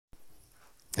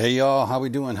Hey y'all, how we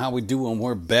doing? How we doing?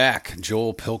 We're back.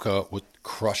 Joel Pilka with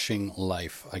Crushing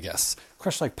Life, I guess.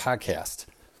 Crush Life Podcast,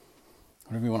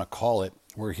 whatever you want to call it.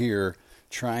 We're here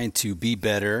trying to be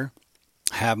better,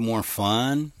 have more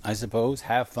fun, I suppose.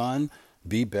 Have fun,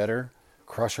 be better,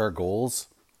 crush our goals,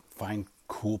 find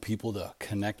cool people to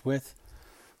connect with.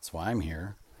 That's why I'm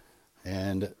here.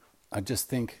 And I just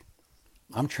think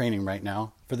I'm training right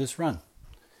now for this run.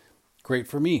 Great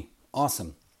for me.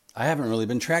 Awesome. I haven't really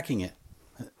been tracking it.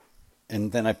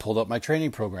 And then I pulled up my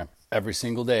training program every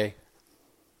single day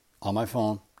on my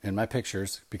phone in my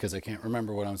pictures because I can't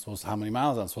remember how many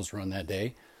miles I'm supposed to run that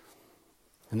day.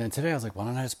 And then today I was like, why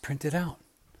don't I just print it out?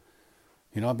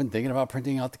 I've been thinking about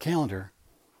printing out the calendar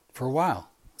for a while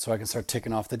so I can start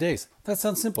ticking off the days. That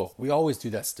sounds simple. We always do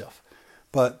that stuff.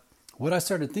 But what I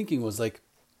started thinking was like,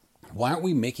 why aren't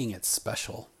we making it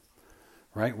special?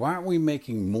 Right? Why aren't we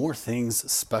making more things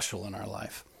special in our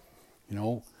life?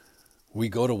 We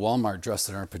go to Walmart dressed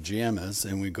in our pajamas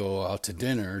and we go out to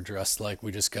dinner dressed like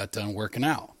we just got done working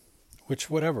out. Which,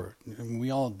 whatever.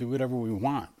 We all do whatever we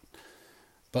want.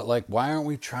 But like, why aren't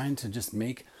we trying to just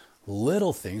make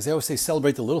little things? They always say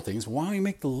celebrate the little things. Why don't we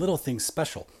make the little things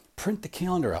special? Print the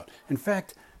calendar out. In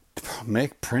fact,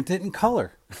 print it in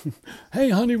color.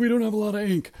 Hey, honey, we don't have a lot of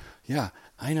ink. Yeah,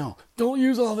 I know. Don't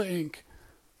use all the ink.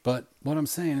 But what I'm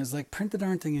saying is like, print the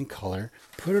darn thing in color,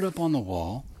 put it up on the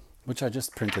wall, which I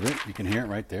just printed it. You can hear it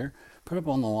right there. Put it up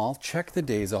on the wall, check the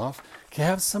days off,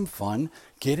 have some fun,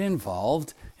 get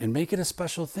involved, and make it a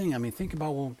special thing. I mean, think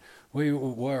about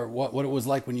what it was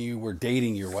like when you were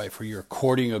dating your wife, or you're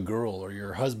courting a girl, or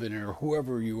your husband, or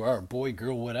whoever you are, boy,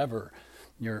 girl, whatever.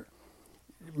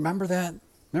 Remember that?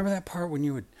 Remember that part when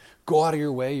you would go out of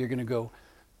your way? You're going to go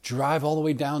drive all the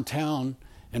way downtown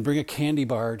and bring a candy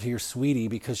bar to your sweetie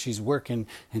because she's working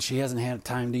and she hasn't had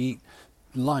time to eat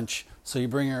lunch, so you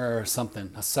bring her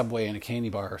something, a Subway and a candy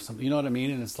bar or something, you know what I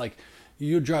mean? And it's like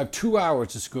you drive 2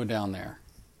 hours just to go down there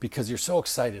because you're so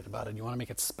excited about it. You want to make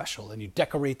it special, and you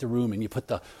decorate the room and you put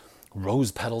the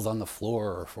rose petals on the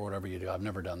floor or for whatever you do. I've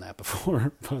never done that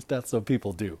before, but that's what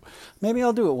people do. Maybe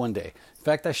I'll do it one day. In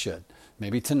fact, I should.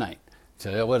 Maybe tonight.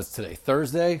 Today, what is today?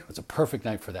 Thursday? It's a perfect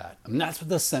night for that. And that's what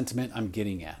the sentiment I'm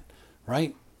getting at,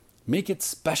 right? Make it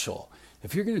special.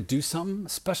 If you're going to do something,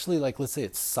 especially like, let's say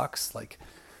it sucks, like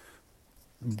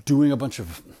doing a bunch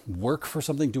of work for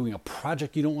something, doing a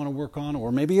project you don't want to work on,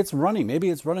 or maybe it's running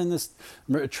this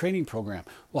training program.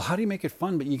 Well, how do you make it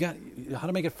fun? But you got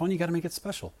to make it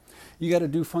special. You got to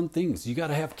do fun things. You got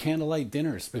to have candlelight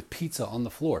dinners with pizza on the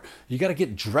floor. You got to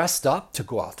get dressed up to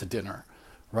go out to dinner,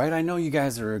 right? I know you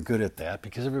guys are good at that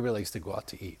because everybody likes to go out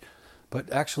to eat.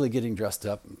 But actually getting dressed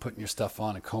up and putting your stuff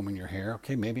on and combing your hair,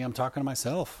 okay, maybe I'm talking to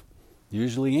myself.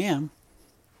 Usually am.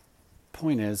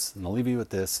 Point is, and I'll leave you with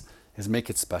this, is make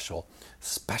it special.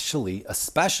 Especially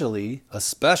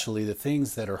the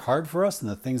things that are hard for us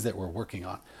and the things that we're working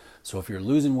on. So if you're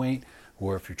losing weight,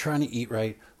 or if you're trying to eat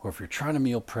right, or if you're trying to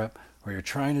meal prep, or you're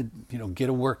trying to, get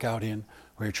a workout in,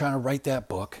 or you're trying to write that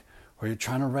book, or you're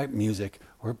trying to write music,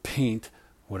 or paint,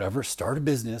 whatever, start a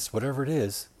business, whatever it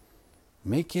is,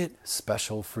 make it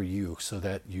special for you so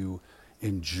that you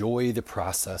enjoy the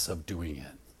process of doing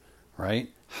it. Right?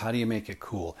 How do you make it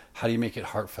cool? How do you make it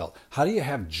heartfelt? How do you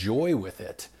have joy with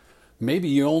it? Maybe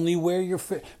you only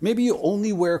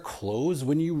wear clothes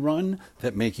when you run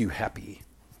that make you happy,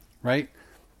 right?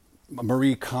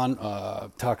 Marie Con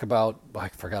talk about, I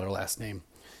forgot her last name,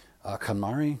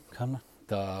 KonMari,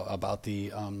 about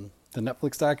the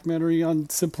Netflix documentary on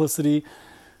simplicity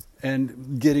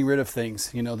and getting rid of things.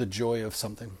 The joy of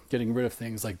something, getting rid of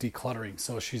things like decluttering.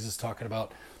 So she's just talking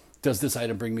about, does this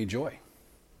item bring me joy?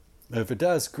 If it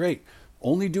does, great.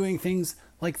 Only doing things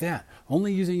like that.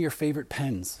 Only using your favorite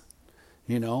pens.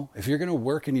 If you're going to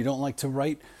work and you don't like to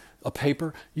write a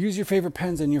paper, use your favorite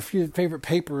pens and your favorite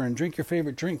paper and drink your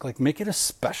favorite drink. Like, make it a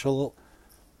special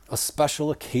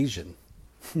occasion.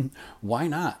 Why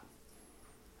not?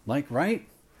 Like, right?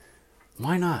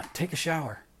 Why not? Take a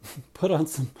shower. Put on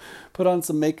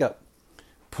some makeup.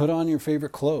 Put on your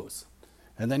favorite clothes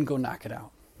and then go knock it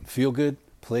out. Feel good,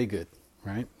 play good,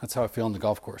 right? That's how I feel on the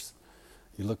golf course.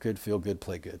 You look good, feel good,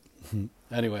 play good.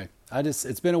 Anyway,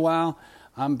 it's been a while.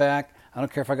 I'm back. I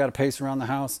don't care if I got to pace around the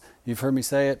house. You've heard me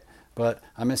say it, but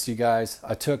I miss you guys.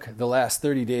 I took the last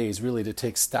 30 days really to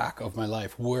take stock of my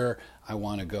life, where I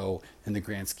want to go in the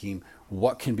grand scheme.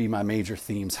 What can be my major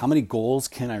themes? How many goals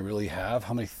can I really have?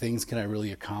 How many things can I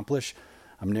really accomplish?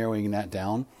 I'm narrowing that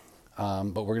down.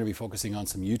 But we're going to be focusing on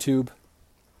some YouTube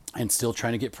and still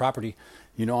trying to get property.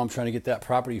 I'm trying to get that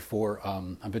property for,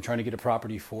 I've been trying to get a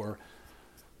property for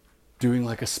doing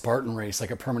like a Spartan race,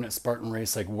 like a permanent Spartan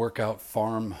race, like workout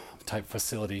farm type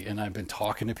facility. And I've been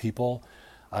talking to people.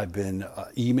 I've been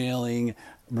emailing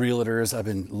realtors. I've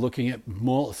been looking at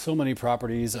so many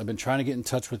properties. I've been trying to get in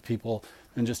touch with people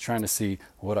and just trying to see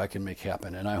what I can make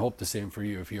happen. And I hope the same for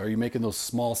you. Are you making those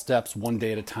small steps, one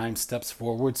day at a time, steps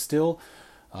forward still?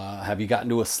 Have you gotten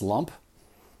to a slump?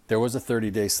 There was a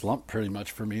 30-day slump pretty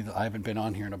much for me. I haven't been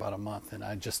on here in about a month, and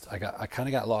I kind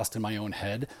of got lost in my own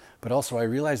head, but also I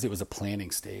realized it was a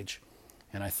planning stage.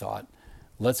 And I thought,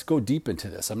 let's go deep into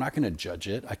this. I'm not going to judge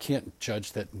it. I can't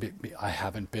judge that I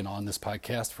haven't been on this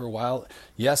podcast for a while.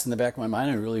 Yes, in the back of my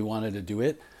mind, I really wanted to do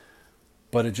it,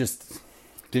 but it just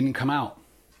didn't come out.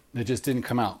 It just didn't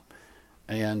come out.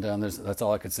 And that's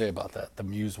all I could say about that. The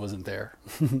muse wasn't there.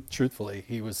 Truthfully,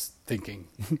 he was thinking.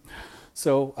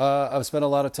 So I've spent a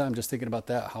lot of time just thinking about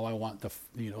that, how I want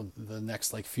the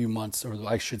next like few months, or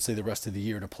I should say the rest of the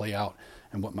year, to play out,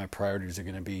 and what my priorities are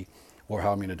going to be, or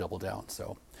how I'm going to double down.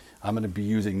 So I'm going to be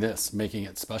using this, making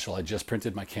it special. I just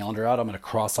printed my calendar out. I'm going to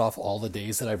cross off all the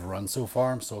days that I've run so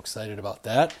far. I'm so excited about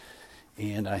that.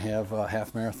 And I have a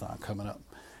half marathon coming up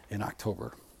in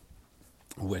October,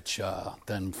 which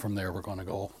then from there we're going to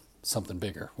go something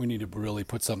bigger. We need to really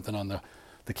put something on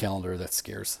the calendar that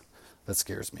scares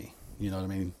me. You know what I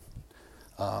mean?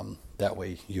 That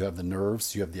way you have the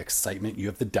nerves, you have the excitement, you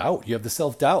have the doubt, you have the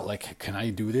self-doubt. Like, can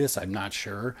I do this? I'm not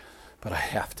sure, but I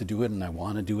have to do it, and I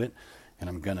want to do it, and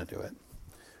I'm going to do it.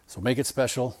 So make it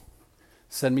special.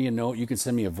 Send me a note. You can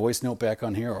send me a voice note back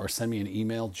on here, or send me an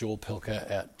email,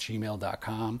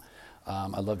 joelpilka@gmail.com.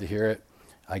 I'd love to hear it.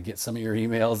 I get some of your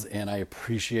emails, and I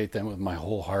appreciate them with my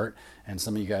whole heart. And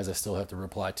some of you guys I still have to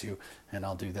reply to, and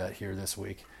I'll do that here this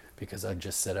week, because I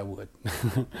just said I would.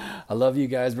 I love you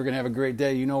guys. We're going to have a great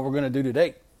day. You know what we're going to do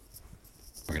today?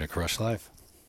 We're going to crush life.